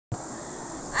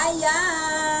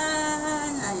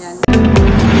Ayan. Ayan.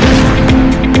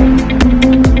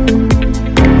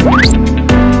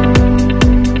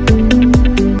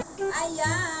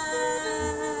 Ayan.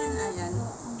 Ayan.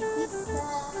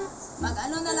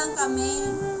 Mag-ano na lang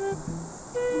kami.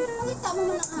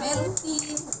 Milk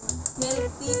tea.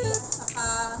 Milk tea.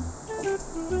 Saka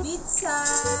pizza.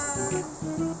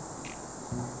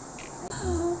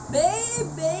 Babe,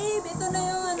 babe. Ito na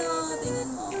yung ano. Tingnan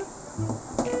mo.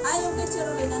 Yung kay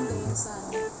Chirolyn nandun sa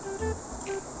ano.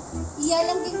 Iya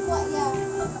lang gingwa ya.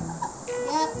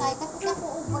 Ya, tay takot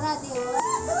ako ubra di oh.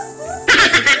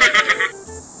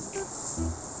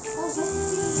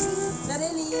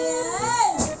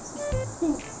 Maerrylene!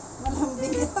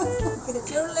 Malambing ako.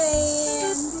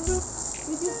 Chirolyn!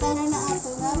 Kasi tayo na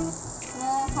ato na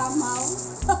kamaw.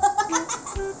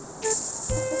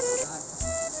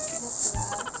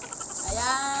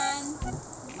 Ayan.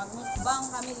 Magmukbang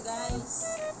kami guys.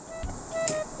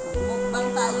 Magmukbang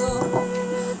tayo.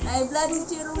 Nai-vlog si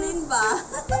Chirolyn ba?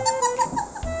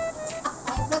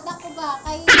 Nai-vlog ako ba?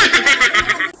 Kay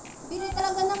bili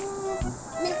talaga ng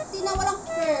milk tea na walang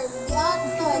pearl. Di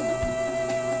atoy.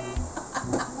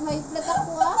 Nai-vlog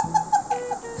ako ah.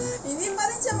 Hindi pa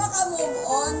rin siya makamove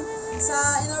on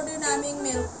sa in-order naming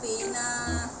milk tea na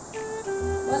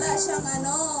wala siyang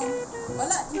ano,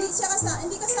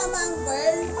 hindi kasama ang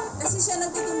pearl kasi siya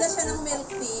nagtitinda siya ng milk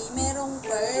tea, merong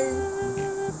pearl.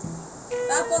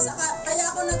 Tapos kaya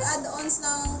ako nag-add-ons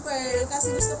ng pearl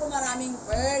kasi gusto ko maraming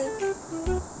pearl.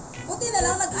 Buti na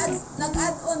lang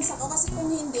nag-add-ons ako kasi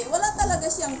kung hindi, wala talaga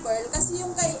siyang pearl kasi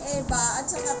yung kay Eva at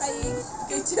saka kay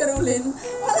Chirolyn,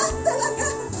 wala talaga.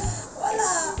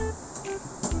 Wala.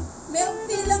 Milk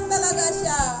tea lang talaga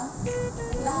siya.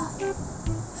 Wala.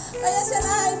 Kaya siya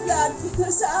na-vlog.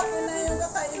 Sa akin na yung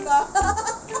kakaiba.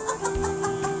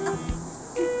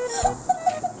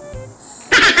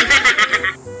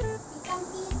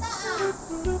 Kitang-kita ah.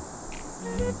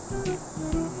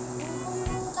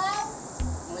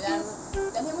 Ayan.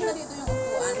 Dalhin mo na dito yung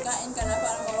upuan. Kain ka na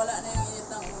para mawala na yung init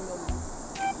ng ulo mo.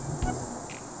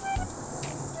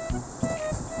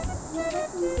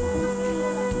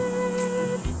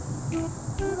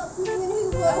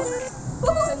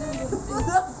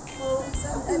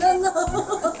 I don't know.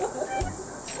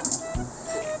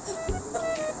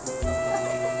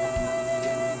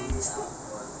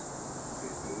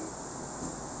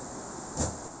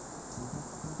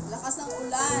 Lakas ng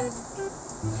ulan.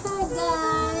 Hi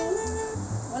guys.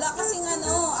 Wala kasing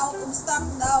ano, out of stock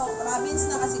daw. Province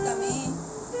na kasi kami.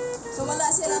 So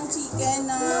wala silang chicken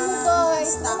na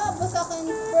Guys, stock. wala ba sa akin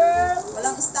pearl?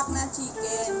 Walang stock na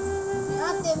chicken.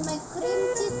 Ate, may cream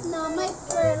cheese na, may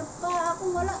pearl pa.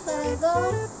 Ako wala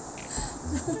talaga.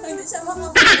 Hindi siya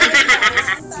makabuhay.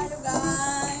 Tayo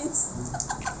guys.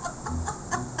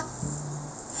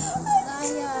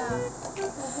 Kaya,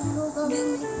 lugaw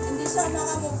Hindi siya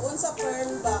makamove sa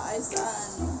pearl ba ay sa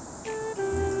ano.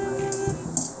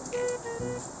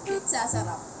 Pizza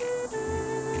sarap.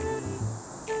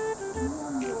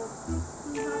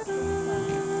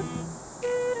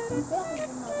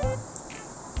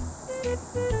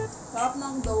 Sarap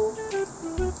ng dough.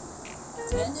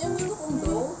 Ayan yung gusto kong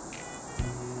dough.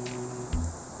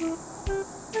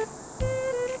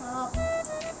 Sarap.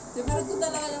 Favorite ko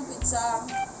talaga yung pizza.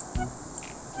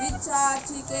 Pizza,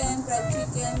 chicken, fried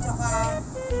chicken, tsaka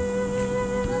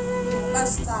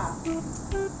pasta.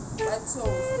 Red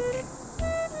sauce.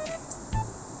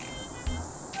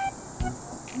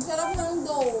 Ang sarap ng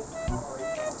dough.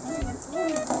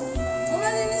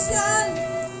 Malinis yan!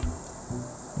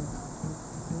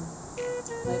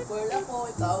 May pearl ako,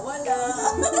 ikaw wala.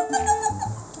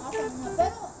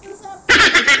 Pero, masarap.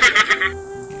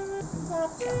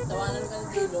 Masarap siya. Tawanan ka ng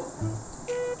dilo.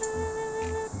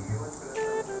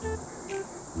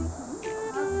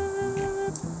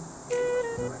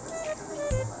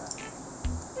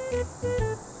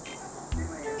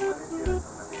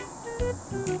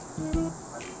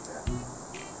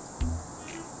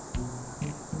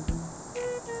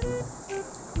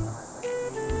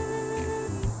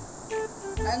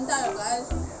 Kain tayo guys.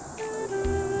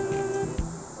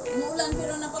 Umuulan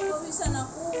pero napapawisan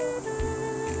ako.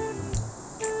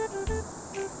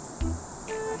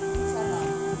 Sarap.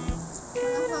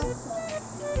 Masarap siya.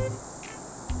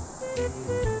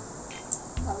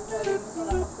 Sabi ko rin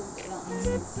masarap ang kunti ng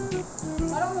asin.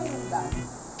 Parang may lundan.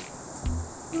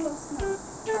 Close na.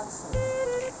 Katso.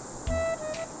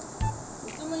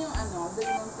 Gusto mo yung ano, Del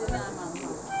Monte na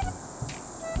manghang?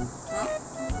 Ha?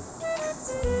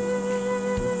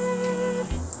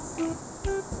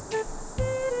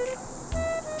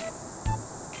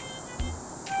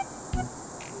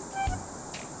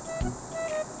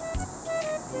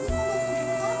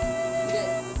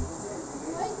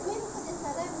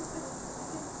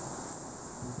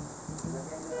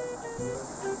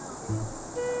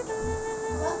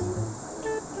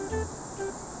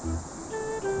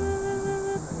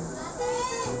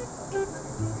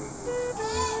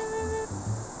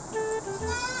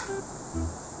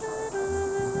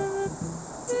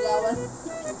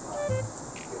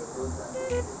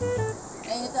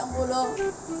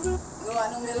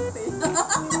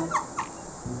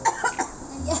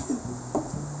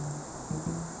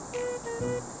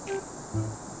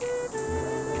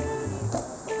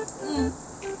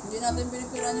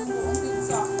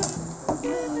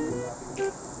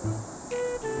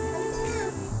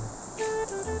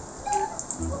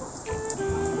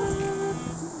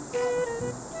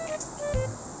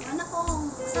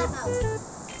 Ihaw.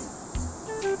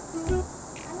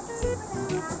 Ano kasi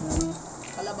pala?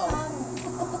 Kalabaw.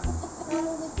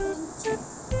 Parang with cream cheese.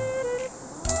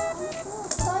 Ano to?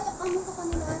 Kaya ano to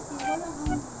kanila ate? Walang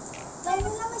ano. Kaya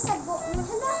nila may sago.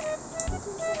 Hala!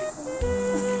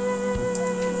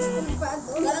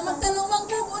 Kaya magtanong mang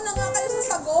kuko na nga kayo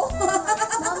sa sago.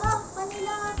 Mama,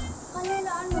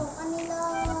 ano,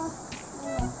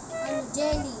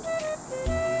 jelly.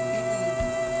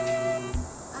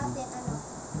 Ate, ano?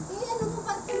 Ano mo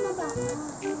ba ito na ba?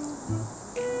 Okay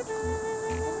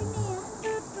na yan.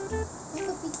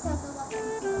 Ito pizza, gawa ko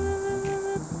ito.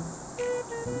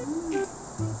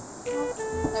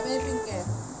 Sabi ni Pinke.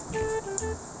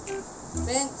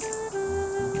 Pink.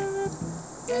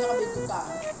 Kaya nakabidyo ka.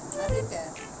 Sabi Pinke.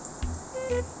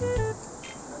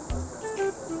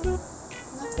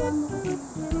 Nakuha mo ko.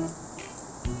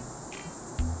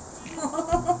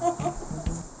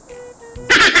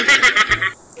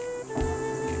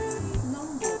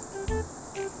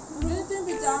 Ganito yung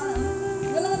pizza.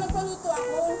 Wala nga nagpaluto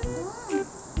ako.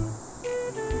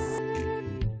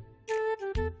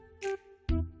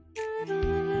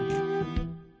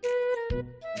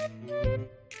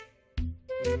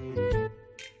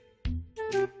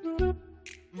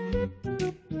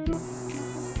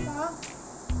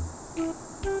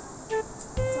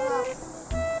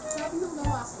 Sarap ng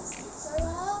gawa ko.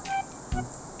 Sarap.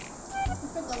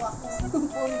 Ito gawa ko.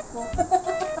 Pulit ko.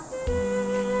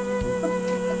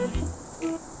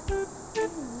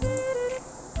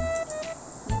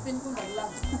 Nipin ko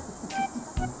naglag.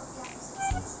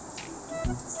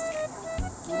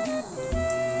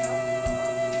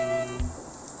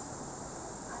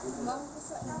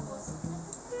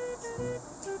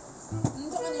 Ano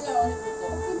sa kanila ulit dito?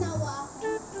 Ginawa ako.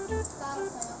 Para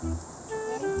sa'yo.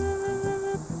 Okay?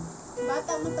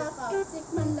 Bata matakap,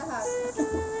 tikman lahat.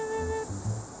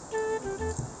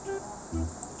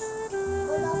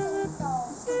 Wala ko nito.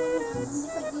 Gusto ko yung ano, hindi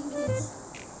sa gilid.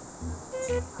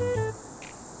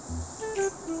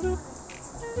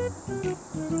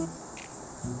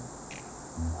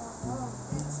 Sarap.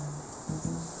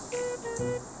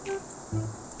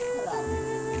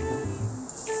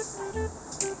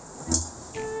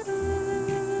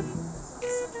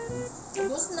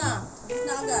 Ubus na. Ubus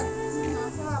na agad.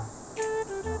 Masarap.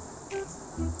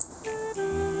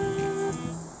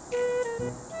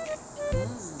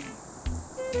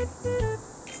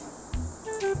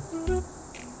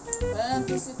 Wala ng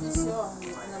tisyo-tisyo.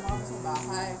 Hindi ko naman kami sa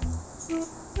bahay.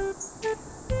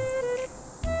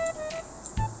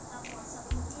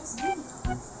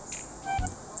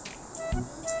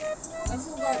 May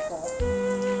sugar to.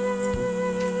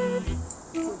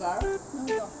 Sugar? Yung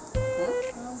do. Huh?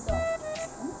 Yung do.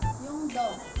 Yung do.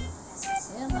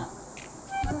 Ayan na.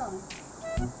 Ano?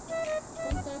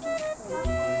 Filter display.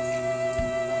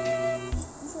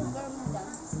 Yung sugar mo dyan.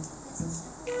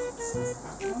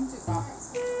 Munti ka.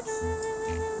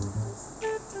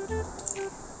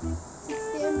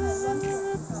 60 ml,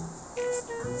 1 cup.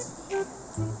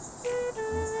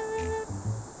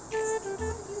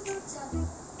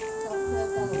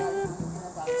 Chocolate ang wala yung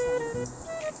pinatawag sa amin.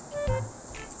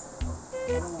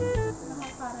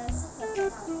 Nakapares sa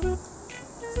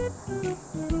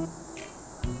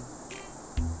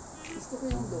Gusto ko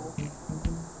yung dough.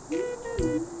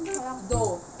 sarap.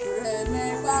 Dough.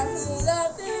 Rene Pati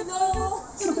Latino.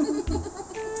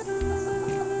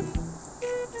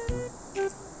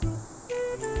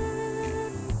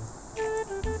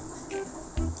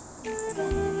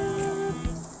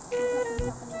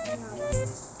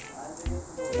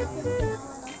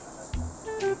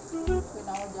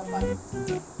 Pinawa Japan.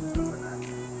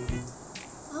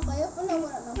 Kaya pala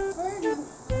wala ng pearl.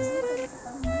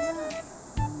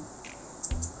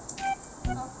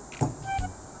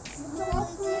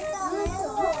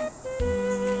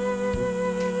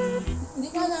 Hindi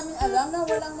ka namin alam na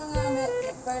walang mga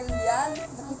pearl yan.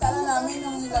 Nakita lang namin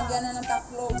nung nilagyan na ng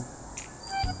taklog.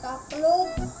 Taklog.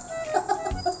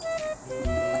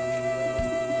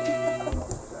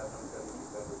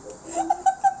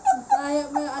 Kaya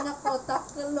may anak ko,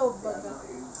 taklog. Baga.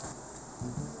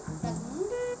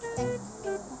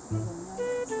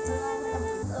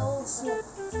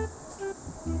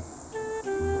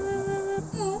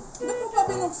 Ba't mo pa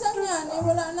binuksan yan? Eh,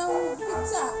 wala nang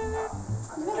pizza.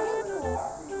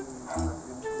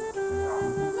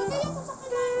 Lagay ako sa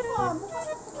kinain ko. Bukas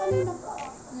ako kanina pa.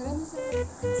 Meron mo sa...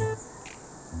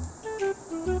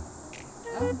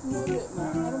 Pinuli mo.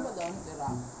 Meron ba daw ang tira?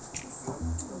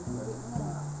 Pinuli mo.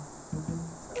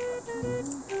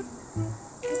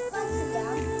 Spicy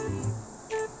yan.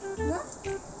 Na?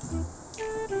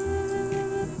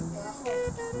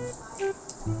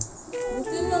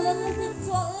 Butin naman yung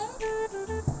pizza eh.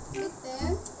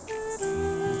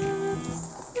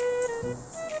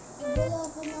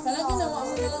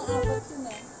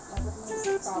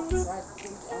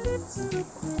 Sunod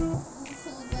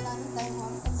na namin tayo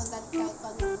mga sa magalit kahit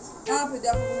kanina. Pwede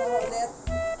ako gumawa ulit.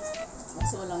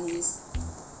 Kaso walang yeast.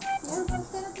 Yan,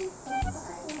 pagkara dito.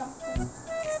 Kulang ko.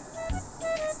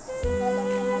 Walang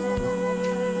pangalaman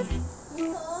namin.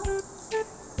 Ito, oh.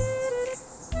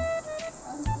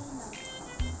 Konti na.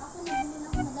 Ako nabili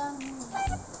ng madami.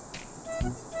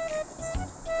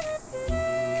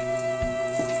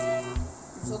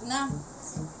 Busog na.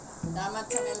 Salamat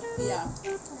sa milk tea ah.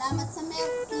 Salamat sa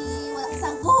milk tea. Wala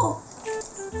sago.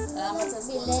 Salamat sa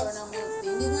sponsor ng milk tea.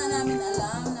 Hindi nga namin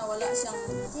alam na wala siyang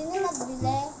Sino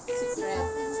nagbili? secret.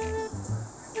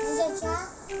 Nandiyan siya?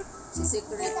 Si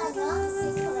secret. Ano?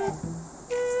 Secret.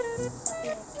 Sa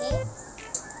pinky?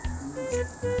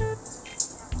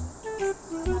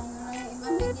 Ano na yung iba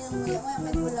may ginamaya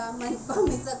may gulaman pa,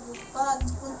 may sagot pa.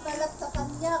 Kung talat sa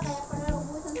kanya, kaya para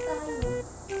ubusan tayo.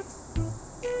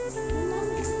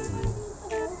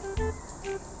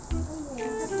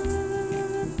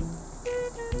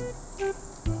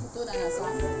 Ito na nasa.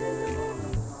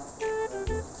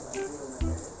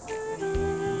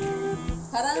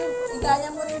 Parang igaya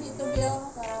mo rin dito, Bio.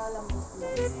 Para alam mo.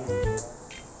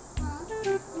 Ha?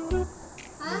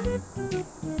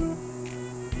 Ha?